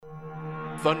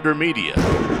Thunder Media.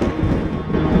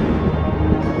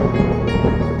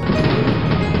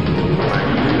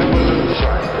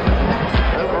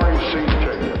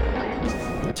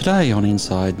 Today on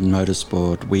Inside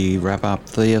Motorsport, we wrap up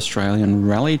the Australian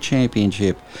Rally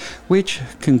Championship, which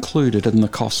concluded in the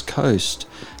Coffs Coast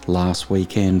last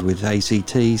weekend with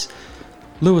ACT's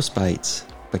Lewis Bates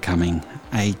becoming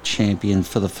a champion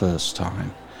for the first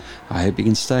time. I hope you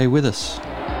can stay with us.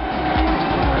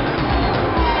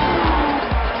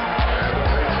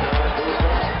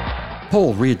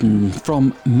 Paul Reardon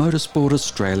from Motorsport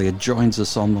Australia joins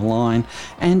us on the line,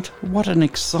 and what an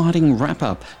exciting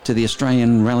wrap-up to the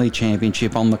Australian Rally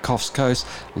Championship on the Coffs Coast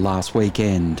last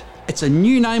weekend. It's a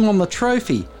new name on the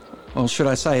trophy, or should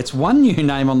I say it's one new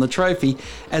name on the trophy,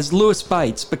 as Lewis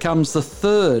Bates becomes the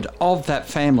third of that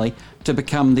family to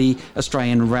become the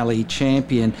Australian Rally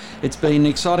Champion. It's been an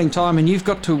exciting time, and you've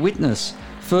got to witness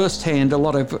firsthand a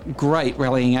lot of great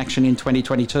rallying action in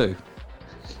 2022.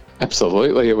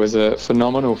 Absolutely. It was a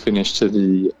phenomenal finish to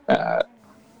the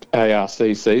ARC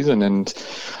season, and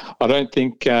I don't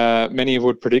think many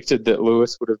would predicted that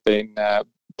Lewis would have been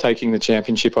taking the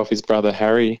championship off his brother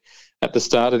Harry at the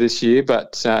start of this year,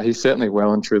 but he certainly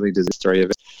well and truly deserves 3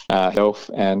 of health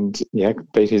and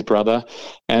beat his brother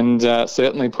and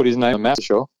certainly put his name on the map for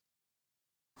sure.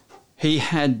 He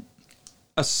had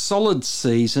a solid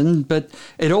season, but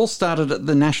it all started at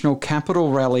the National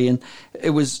Capital Rally, and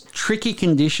it was tricky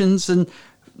conditions, and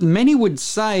many would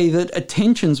say that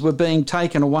attentions were being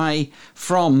taken away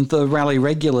from the rally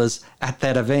regulars at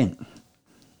that event.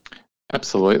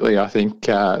 Absolutely. I think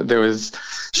there was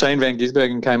Shane Van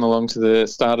Gisbergen came along to the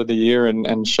start of the year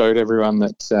and showed everyone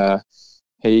that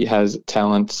he has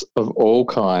talent of all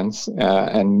kinds,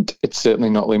 and it's certainly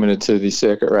not limited to the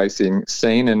circuit racing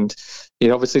scene. And he'd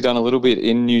obviously done a little bit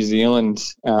in New Zealand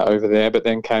over there, but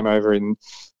then came over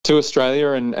to Australia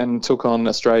and took on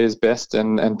Australia's best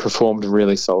and performed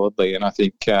really solidly. And I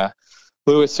think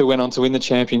Lewis, who went on to win the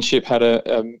championship, had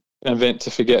an event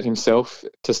to forget himself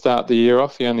to start the year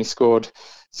off. He only scored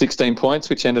 16 points,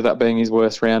 which ended up being his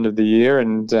worst round of the year.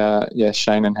 And,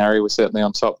 Shane and Harry were certainly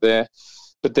on top there.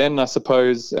 But then I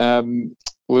suppose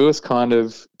Lewis kind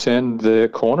of turned the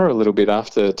corner a little bit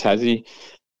after Tassie.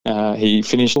 He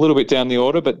finished a little bit down the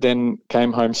order, but then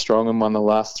came home strong and won the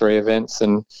last 3 events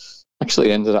and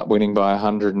actually ended up winning by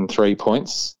 103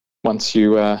 points. Once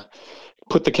you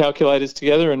put the calculators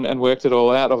together and worked it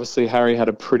all out, obviously Harry had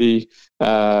a pretty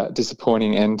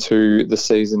disappointing end to the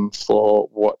season for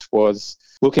what was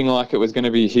looking like it was going to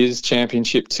be his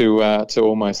championship to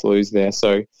almost lose there.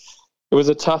 So it was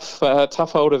a tough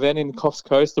old event in Coffs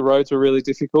Coast. The roads were really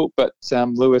difficult, but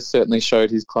Lewis certainly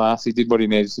showed his class. He did what he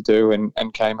needed to do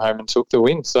and came home and took the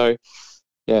win. So,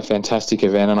 fantastic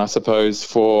event. And I suppose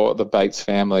for the Bates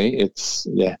family, it's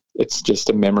just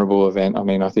a memorable event. I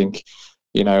mean, I think,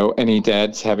 any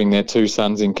dads having their 2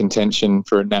 sons in contention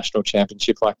for a national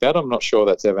championship like that, I'm not sure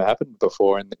that's ever happened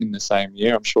before in the same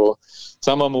year. I'm sure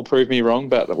someone will prove me wrong,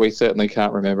 but we certainly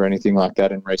can't remember anything like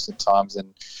that in recent times.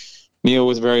 And Neil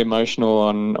was very emotional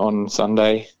on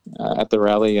Sunday at the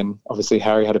rally, and obviously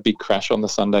Harry had a big crash on the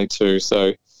Sunday too. So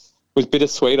it was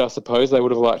bittersweet, I suppose. They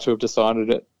would have liked to have decided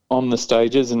it on the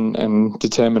stages and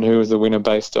determined who was the winner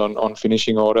based on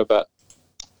finishing order. But,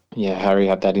 Harry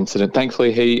had that incident.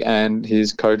 Thankfully, he and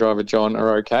his co-driver John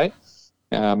are okay.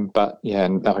 And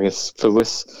I guess for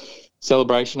Lewis,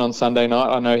 celebration on Sunday night.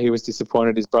 I know he was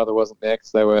disappointed his brother wasn't there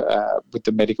because they were with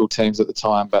the medical teams at the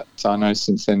time, but I know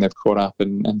since then they've caught up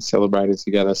and celebrated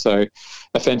together. So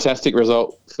a fantastic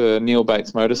result for Neil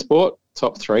Bates Motorsport,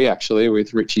 top 3 actually,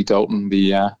 with Richie Dalton,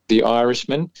 the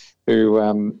Irishman,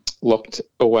 who locked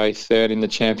away 3rd in the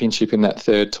championship in that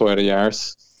 3rd Toyota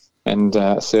Yaris, and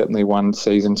certainly one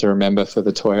season to remember for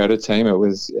the Toyota team. It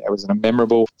was a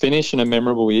memorable finish and a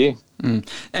memorable year.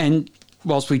 And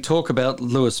whilst we talk about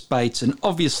Lewis Bates, and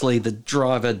obviously the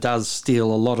driver does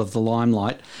steal a lot of the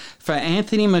limelight, for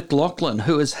Anthony McLaughlin,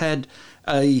 who has had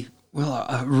a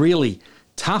really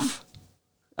tough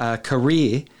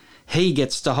career, he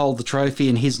gets to hold the trophy,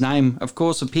 and his name, of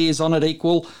course, appears on it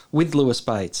equal with Lewis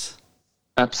Bates.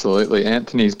 Absolutely.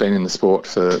 Anthony's been in the sport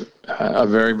for a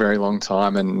very, very long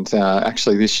time, and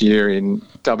actually this year in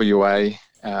WA,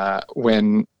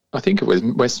 when I think it was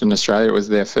Western Australia, it was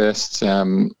their first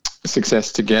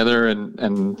success together, and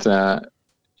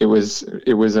it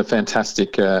was a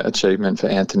fantastic achievement for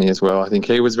Anthony as well. I think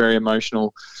he was very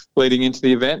emotional leading into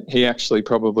the event. He actually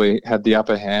probably had the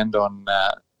upper hand on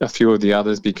a few of the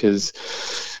others because,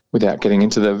 without getting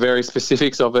into the very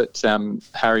specifics of it,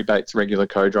 Harry Bates' regular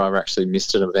co-driver actually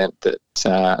missed an event that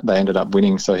they ended up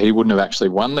winning, so he wouldn't have actually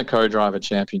won the co-driver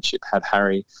championship had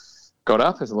Harry got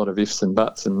up. There's a lot of ifs and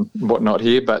buts and whatnot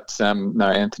here, but no,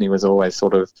 Anthony was always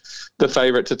sort of the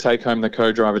favourite to take home the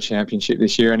co-driver championship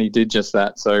this year, and he did just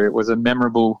that. So it was a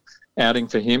memorable outing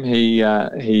for him.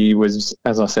 He was,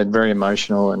 as I said, very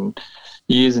emotional, and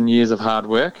years of hard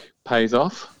work pays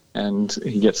off, and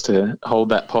he gets to hold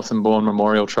that Possum-Bourne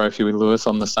Memorial Trophy with Lewis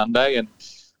on the Sunday, and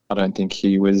I don't think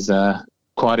he was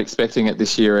quite expecting it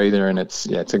this year either. And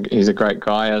he's a great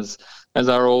guy, as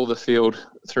are all the field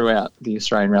throughout the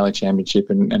Australian Rally Championship,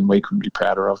 and we couldn't be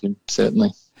prouder of him,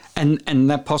 certainly. And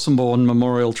that Possum-Bourne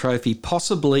Memorial Trophy,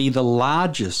 possibly the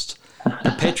largest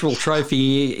perpetual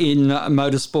trophy in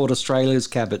Motorsport Australia's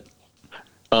cabinet.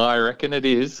 I reckon it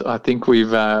is. I think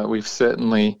we've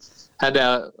certainly had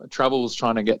our troubles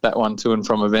trying to get that one to and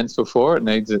from events before. It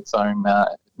needs its own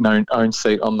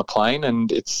seat on the plane,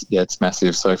 and it's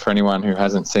massive. So for anyone who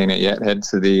hasn't seen it yet, head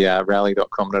to the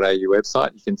rally.com.au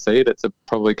website. You can see it. It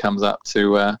probably comes up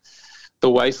to the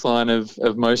waistline of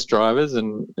most drivers,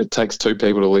 and it takes two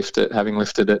people to lift it. Having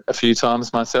lifted it a few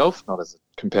times myself, not as a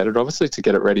competitor obviously, to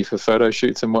get it ready for photo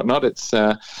shoots and whatnot.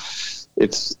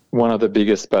 It's one of the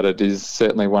biggest, but it is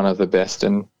certainly one of the best,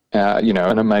 and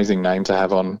an amazing name to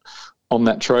have on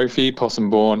that trophy.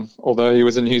 Possum-Bourne, although he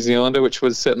was a New Zealander, which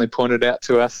was certainly pointed out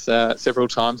to us several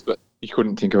times, but you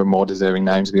couldn't think of a more deserving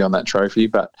name to be on that trophy.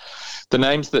 But the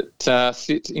names that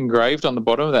sit engraved on the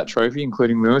bottom of that trophy,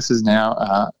 including Lewis, is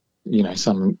now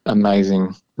some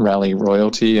amazing rally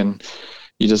royalty, and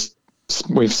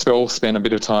we've all spent a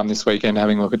bit of time this weekend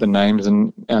having a look at the names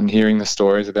and hearing the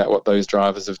stories about what those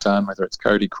drivers have done, whether it's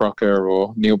Cody Crocker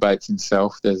or Neil Bates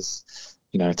himself.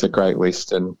 It's a great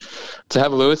list, and to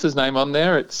have Lewis's name on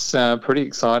there, it's pretty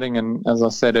exciting. And as I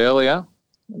said earlier,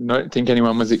 I don't think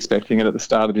anyone was expecting it at the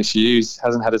start of this year. He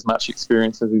hasn't had as much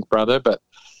experience as his brother, but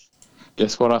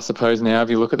guess what? I suppose now, if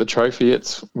you look at the trophy,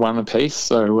 it's one apiece.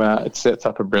 So it sets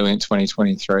up a brilliant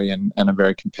 2023 and a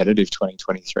very competitive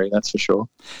 2023, that's for sure.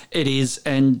 It is,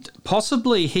 and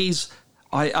possibly he's,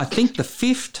 I think, the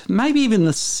fifth, maybe even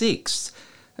the sixth,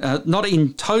 not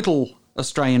in total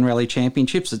Australian Rally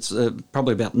Championships. It's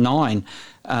probably about 9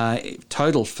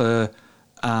 total for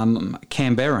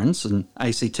Canberrans and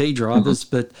ACT drivers,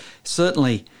 but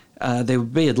certainly there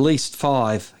would be at least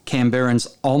 5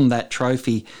 Canberrans on that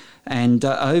trophy, and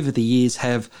over the years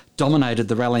have dominated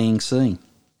the rallying scene.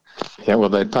 Yeah, well,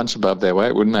 they'd punch above their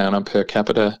weight, wouldn't they, on a per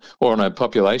capita or on a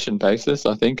population basis,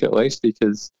 I think, at least,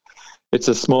 because it's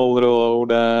a small little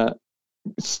old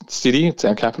city. It's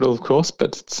our capital, of course,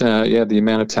 but it's, the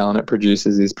amount of talent it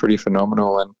produces is pretty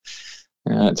phenomenal, and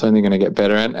it's only going to get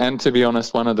better. And to be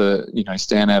honest, one of the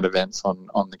standout events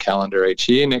on the calendar each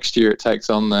year. Next year, it takes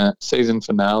on the season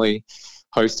finale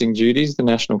hosting duties, the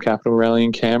National Capital Rally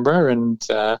in Canberra, and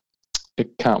I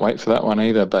can't wait for that one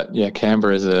either. But yeah,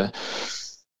 Canberra is a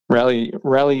rally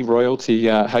royalty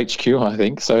HQ, I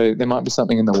think. So there might be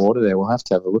something in the water there. We'll have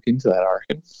to have a look into that, I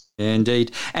reckon. Yeah,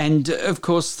 indeed. And of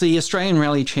course, the Australian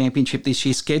Rally Championship this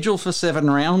year scheduled for 7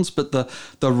 rounds, but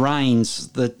the rains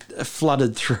that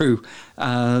flooded through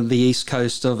the east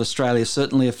coast of Australia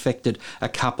certainly affected a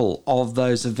couple of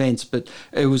those events. But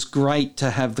it was great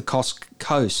to have the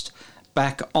Coast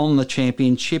back on the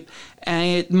championship.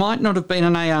 It might not have been a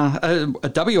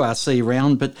WRC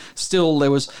round, but still there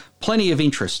was plenty of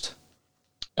interest.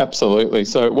 Absolutely.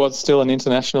 So it was still an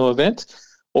international event,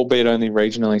 albeit only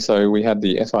regionally. So we had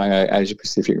the FIA Asia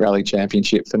Pacific Rally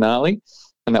Championship finale,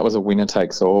 and that was a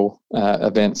winner-takes-all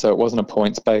event. So it wasn't a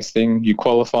points-based thing. You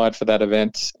qualified for that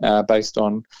event based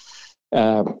on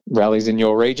rallies in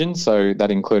your region. So that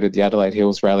included the Adelaide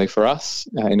Hills Rally for us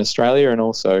in Australia, and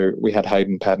also we had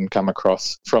Hayden Paddon come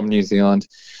across from New Zealand.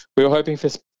 We were hoping for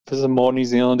some more New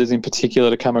Zealanders in particular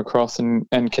to come across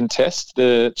and contest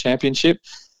the championship.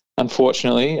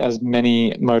 Unfortunately, as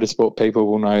many motorsport people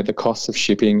will know, the costs of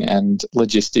shipping and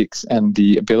logistics and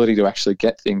the ability to actually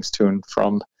get things to and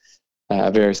from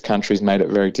various countries made it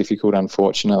very difficult,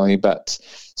 unfortunately. But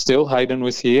still, Hayden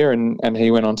was here, and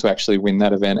he went on to actually win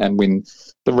that event and win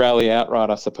the rally outright,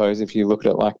 I suppose, if you look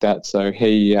at it like that. So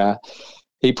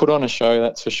he put on a show,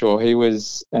 that's for sure. He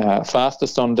was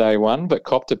fastest on day one, but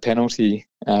copped a penalty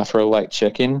for a late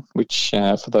check-in, which,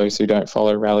 for those who don't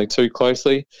follow rally too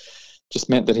closely, just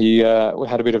meant that he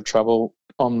had a bit of trouble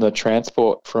on the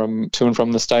transport to and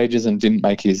from the stages and didn't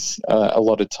make his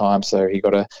allotted time. So he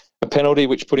got a penalty,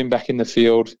 which put him back in the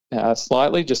field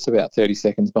slightly, just about 30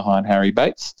 seconds behind Harry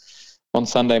Bates. On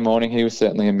Sunday morning, he was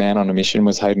certainly a man on a mission,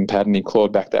 was Hayden Paddon. He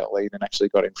clawed back that lead and actually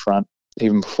got in front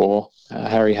even before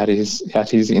Harry had his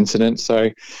incident. So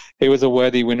he was a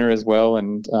worthy winner as well.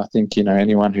 And I think,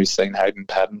 anyone who's seen Hayden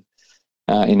Paddon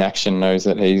in action knows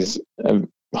that he's a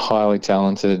highly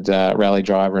talented rally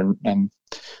driver, and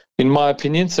in my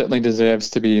opinion, certainly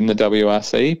deserves to be in the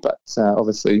WRC, but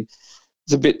obviously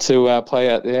it's a bit to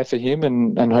play out there for him,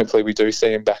 and hopefully we do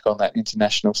see him back on that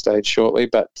international stage shortly.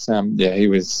 But he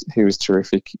was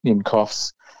terrific in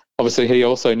Coffs. Obviously, he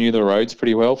also knew the roads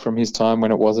pretty well from his time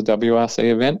when it was a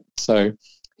WRC event, so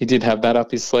he did have that up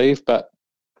his sleeve. But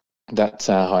that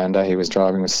Hyundai he was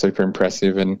driving was super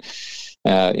impressive, and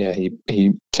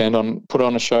he put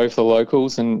on a show for the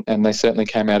locals, and they certainly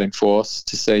came out in force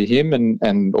to see him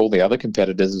and all the other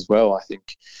competitors as well. I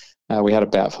think we had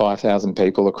about 5,000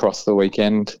 people across the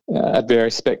weekend at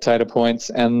various spectator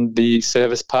points and the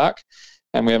service park,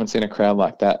 and we haven't seen a crowd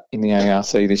like that in the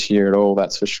ARC this year at all,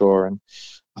 that's for sure. And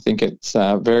I think it's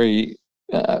very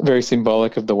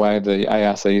symbolic of the way the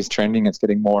ARC is trending. It's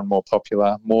getting more and more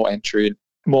popular, more entrants,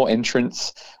 more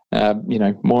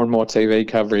and more TV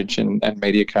coverage and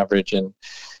media coverage, and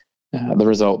the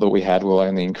result that we had will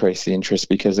only increase the interest,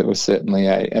 because it was certainly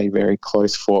a very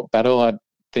close fought battle. I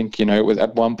think, it was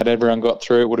at one point everyone got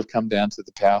through. It would have come down to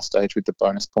the power stage with the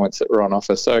bonus points that were on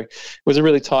offer. So it was a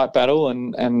really tight battle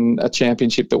and a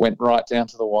championship that went right down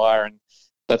to the wire, and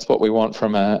that's what we want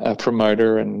from a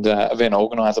promoter and event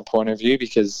organizer point of view,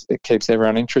 because it keeps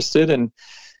everyone interested, and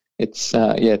it's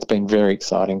been very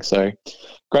exciting. So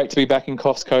great to be back in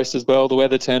Coffs Coast as well. The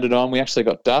weather turned it on. We actually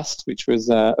got dust, which was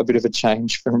a bit of a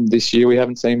change from this year. We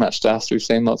haven't seen much dust. We've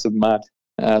seen lots of mud.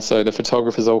 So the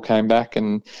photographers all came back,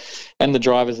 and the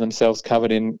drivers themselves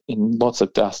covered in lots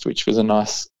of dust, which was a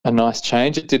nice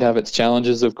change. It did have its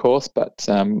challenges, of course, but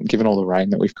given all the rain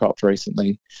that we've copped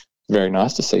recently, very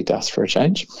nice to see dust for a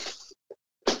change.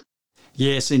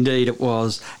 Yes, indeed it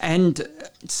was. And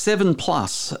 7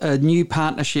 Plus, a new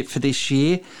partnership for this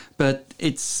year, but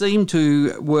it seemed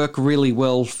to work really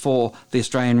well for the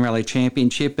Australian Rally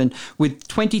Championship. And with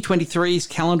 2023's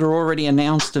calendar already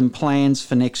announced and plans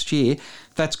for next year,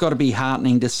 that's got to be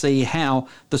heartening to see how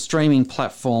the streaming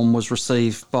platform was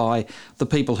received by the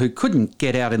people who couldn't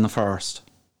get out in the forest.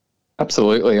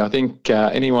 Absolutely. I think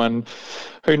anyone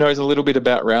who knows a little bit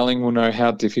about rallying will know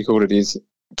how difficult it is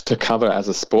to cover as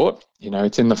a sport.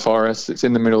 It's in the forest, it's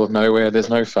in the middle of nowhere. There's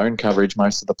no phone coverage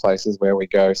most of the places where we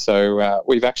go. So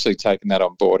we've actually taken that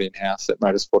on board in-house at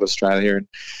Motorsport Australia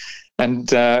and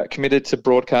committed to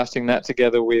broadcasting that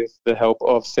together with the help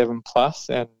of 7 Plus.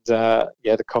 And the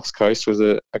Coffs Coast was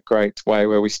a great way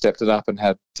where we stepped it up and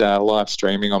had live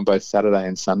streaming on both Saturday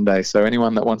and Sunday. So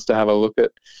anyone that wants to have a look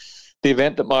at the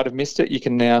event that might have missed it, you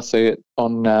can now see it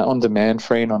on demand,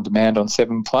 free and on demand on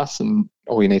 7 Plus, and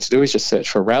all you need to do is just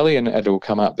search for Rally and it will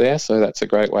come up there. So that's a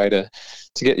great way to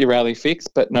get your Rally fix.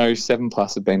 But no, 7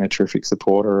 Plus have been a terrific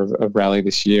supporter of Rally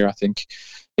this year. I think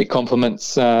it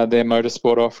complements their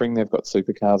motorsport offering. They've got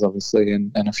supercars, obviously,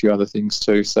 and a few other things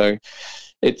too. So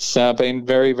it's been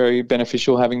very, very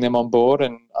beneficial having them on board,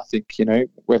 and I think,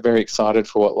 we're very excited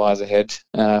for what lies ahead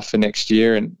for next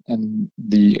year and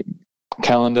the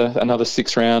calendar, another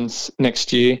 6 rounds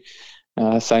next year,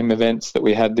 same events that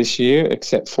we had this year,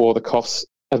 except for the Coffs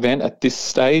event at this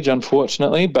stage,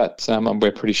 unfortunately, but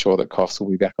we're pretty sure that Coffs will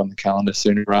be back on the calendar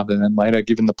sooner rather than later,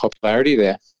 given the popularity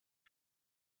there.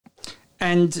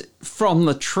 And from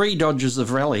the tree dodgers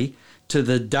of rally to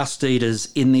the dust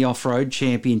eaters in the off-road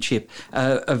championship,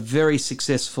 a very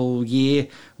successful year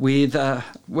with,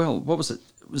 what was it?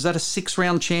 Was that a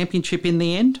 6-round championship in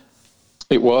the end?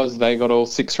 It was. They got all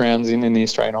 6 rounds in the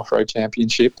Australian Off-Road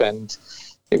Championship, and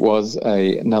it was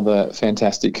another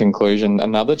fantastic conclusion,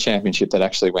 another championship that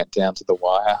actually went down to the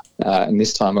wire, and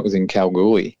this time it was in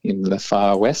Kalgoorlie in the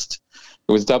far west.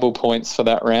 It was double points for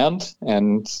that round,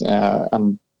 and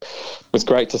it was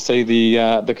great to see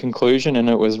the conclusion, and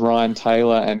it was Ryan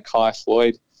Taylor and Kai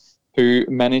Floyd who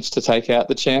managed to take out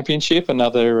the championship,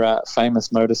 another famous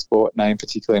motorsport name,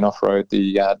 particularly in off-road,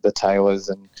 the Taylors,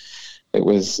 and it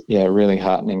was, really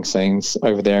heartening scenes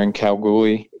over there in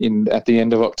Kalgoorlie at the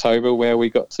end of October, where we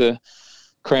got to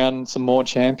crown some more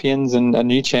champions and a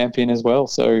new champion as well.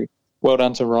 So well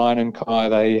done to Ryan and Kai.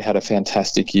 They had a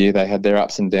fantastic year. They had their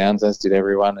ups and downs, as did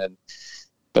everyone,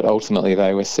 but ultimately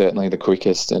they were certainly the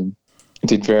quickest and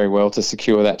did very well to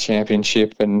secure that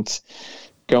championship and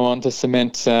go on to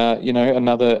cement,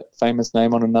 another famous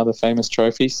name on another famous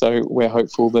trophy. So we're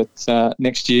hopeful that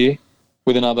next year,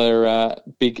 with another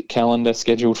big calendar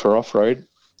scheduled for off-road,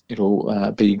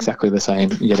 it'll be exactly the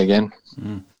same yet again.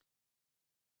 Mm.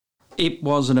 It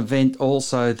was an event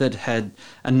also that had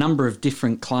a number of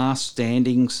different class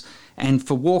standings, and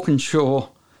for Walkinshaw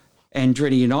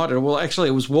Andretti United, well, actually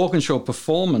it was Walkinshaw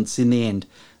Performance in the end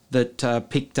that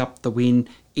picked up the win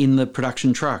in the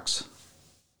production trucks.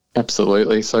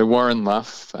 Absolutely. So Warren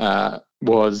Luff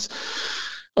was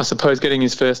I suppose, getting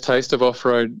his first taste of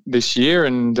off-road this year,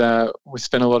 and we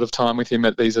spent a lot of time with him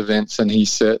at these events, and he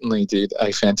certainly did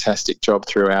a fantastic job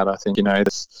throughout. I think,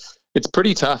 it's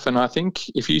pretty tough, and I think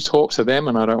if you talk to them,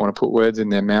 and I don't want to put words in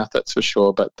their mouth, that's for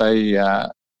sure, but they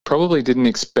probably didn't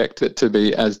expect it to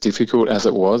be as difficult as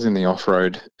it was in the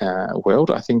off-road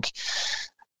world. I think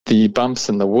the bumps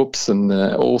and the whoops and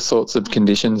all sorts of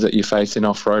conditions that you face in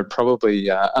off-road probably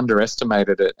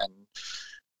underestimated it, and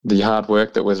the hard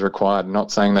work that was required.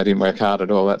 Not saying they didn't work hard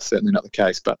at all, that's certainly not the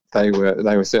case, but they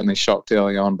were certainly shocked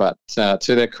early on. But to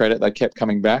their credit, they kept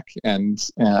coming back and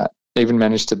even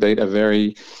managed to beat a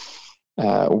very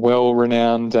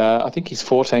well-renowned, I think he's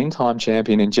 14-time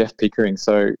champion in Jeff Pickering.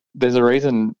 So there's a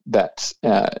reason that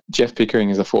Jeff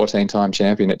Pickering is a 14-time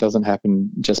champion. It doesn't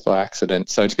happen just by accident.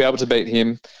 So to be able to beat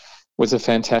him was a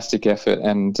fantastic effort,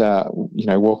 and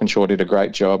Walkinshaw did a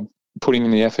great job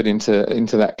putting the effort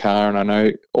into that car. And I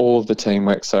know all of the team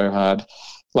worked so hard.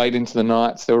 Late into the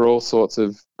nights, there were all sorts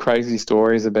of crazy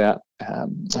stories about,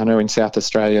 I know in South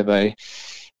Australia, they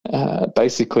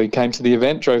basically came to the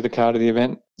event, drove the car to the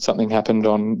event. Something happened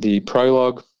on the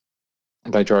prologue.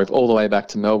 They drove all the way back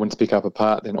to Melbourne to pick up a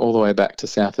part, then all the way back to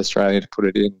South Australia to put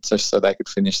it in just so they could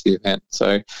finish the event.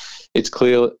 So it's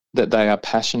clear that they are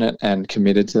passionate and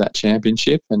committed to that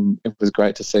championship, and it was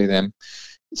great to see them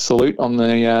salute on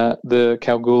the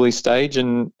Kalgoorlie stage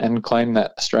and claim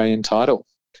that Australian title.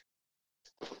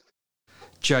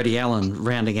 Jody Allen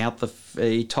rounding out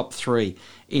the top three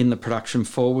in the production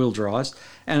four-wheel drives.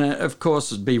 And of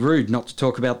course, it'd be rude not to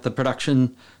talk about the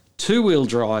production two-wheel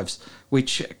drives,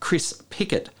 which Chris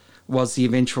Pickett was the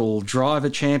eventual driver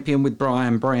champion with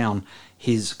Brian Brown,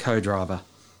 his co-driver.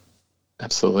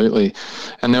 Absolutely.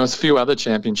 And there was a few other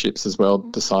championships as well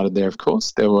decided there, of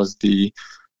course. There was the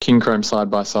King Chrome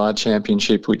Side-by-Side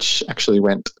Championship, which actually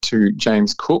went to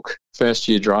James Cook,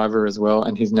 first-year driver as well,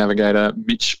 and his navigator,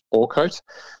 Mitch Orcote.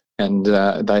 And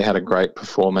they had a great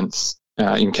performance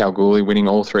in Kalgoorlie, winning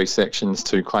all three sections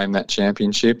to claim that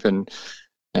championship. And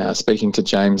speaking to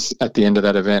James at the end of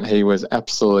that event, he was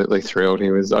absolutely thrilled.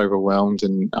 He was overwhelmed,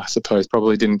 and I suppose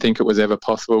probably didn't think it was ever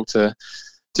possible to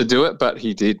do it, but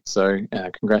he did. So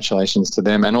congratulations to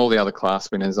them and all the other class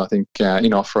winners. I think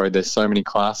in off-road there's so many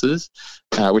classes,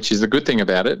 which is a good thing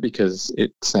about it, because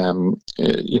it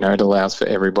allows for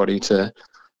everybody to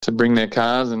bring their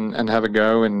cars and have a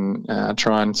go and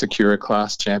try and secure a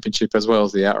class championship as well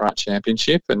as the outright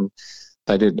championship. And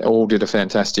they all did a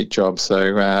fantastic job.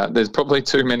 So there's probably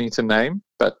too many to name,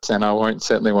 and I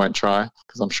certainly won't try,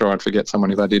 because I'm sure I'd forget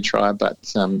someone if I did try. But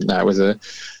it was a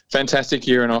fantastic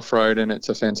year in off-road, and it's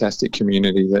a fantastic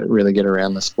community that really get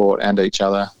around the sport and each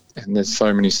other. And there's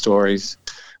so many stories,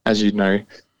 as you know,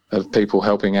 of people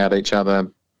helping out each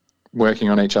other, working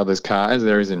on each other's cars.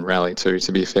 There is in rally too,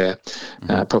 to be fair.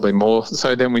 Probably more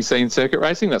so than we see in circuit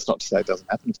racing. That's not to say it doesn't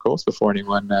happen, of course, before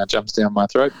anyone jumps down my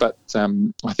throat. But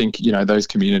I think, those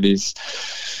communities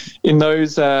in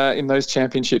those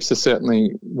championships are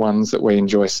certainly ones that we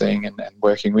enjoy seeing and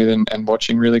working with and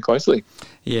watching really closely.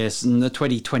 Yes, and the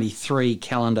 2023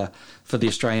 calendar for the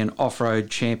Australian Off-Road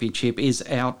Championship is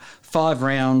out. 5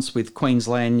 rounds with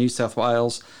Queensland, New South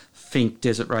Wales, Finke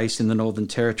Desert Race in the Northern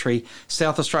Territory,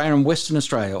 South Australia and Western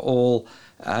Australia all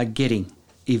getting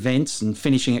events, and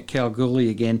finishing at Kalgoorlie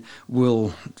again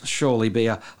will surely be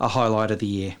a highlight of the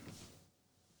year.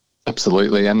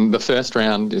 Absolutely, and the first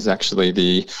round is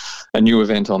actually a new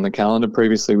event on the calendar.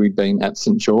 Previously we'd been at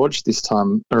St George. This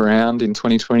time around in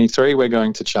 2023 we're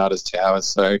going to Charters Towers,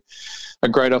 so a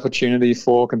great opportunity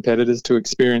for competitors to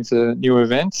experience a new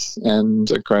event, and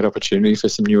a great opportunity for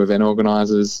some new event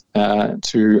organisers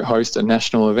to host a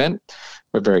national event.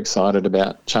 We're very excited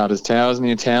about Charters Towers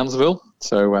near Townsville,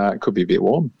 so it could be a bit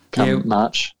warm come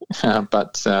March,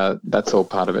 but that's all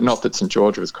part of it. Not that St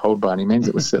George was cold by any means,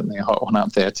 it was certainly a hot one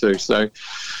up there too. So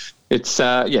it's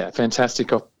a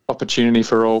fantastic opportunity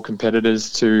for all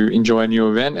competitors to enjoy a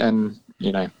new event, and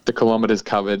the kilometres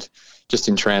covered just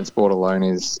in transport alone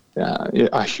is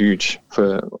are huge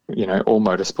for all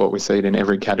motorsport. We see it in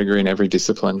every category, in every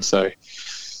discipline. So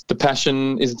the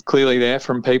passion is clearly there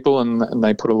from people, and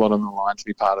they put a lot on the line to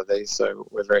be part of these. So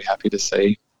we're very happy to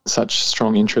see such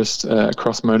strong interest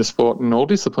across motorsport in all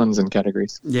disciplines and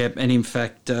categories. Yeah, and in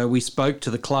fact, we spoke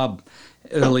to the club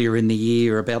earlier in the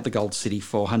year about the Gold City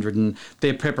 400, and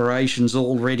their preparations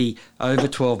already over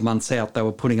 12 months out. They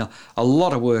were putting a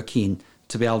lot of work in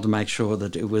to be able to make sure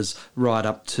that it was right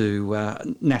up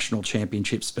to national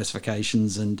championship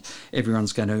specifications, and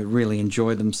everyone's going to really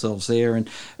enjoy themselves there.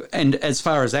 And as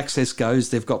far as access goes,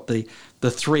 they've got the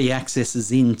 3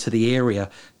 accesses into the area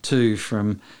too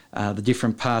from the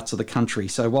different parts of the country.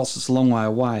 So whilst it's a long way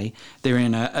away, they're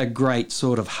in a great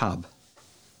sort of hub.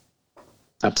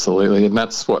 Absolutely, and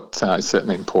that's what is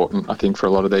certainly important, I think, for a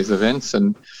lot of these events.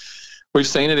 And we've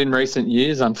seen it in recent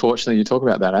years. Unfortunately, you talk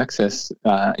about that access.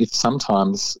 If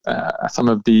sometimes some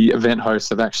of the event hosts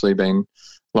have actually been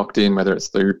locked in, whether it's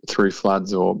through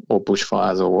floods or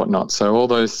bushfires or whatnot. So all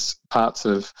those parts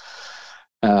of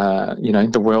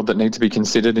the world that need to be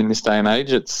considered in this day and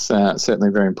age, it's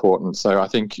certainly very important. So I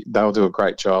think they'll do a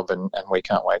great job, and we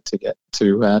can't wait to get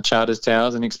to Charters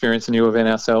Towers and experience a new event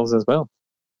ourselves as well.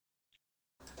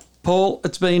 Paul,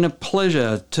 it's been a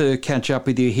pleasure to catch up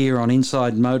with you here on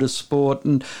Inside Motorsport,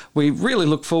 and we really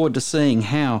look forward to seeing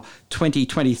how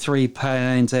 2023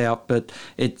 pans out, but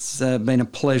it's been a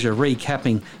pleasure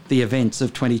recapping the events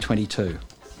of 2022.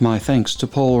 My thanks to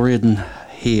Paul Reardon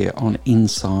here on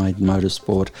Inside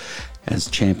Motorsport.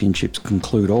 As championships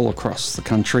conclude all across the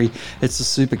country, it's the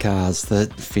supercars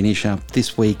that finish up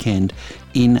this weekend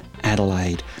in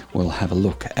Adelaide. We'll have a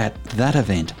look at that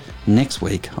event next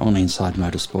week on Inside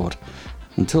Motorsport.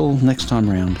 Until next time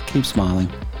round, keep smiling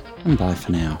and bye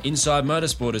for now. Inside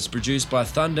Motorsport is produced by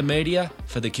Thunder Media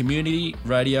for the Community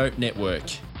Radio Network.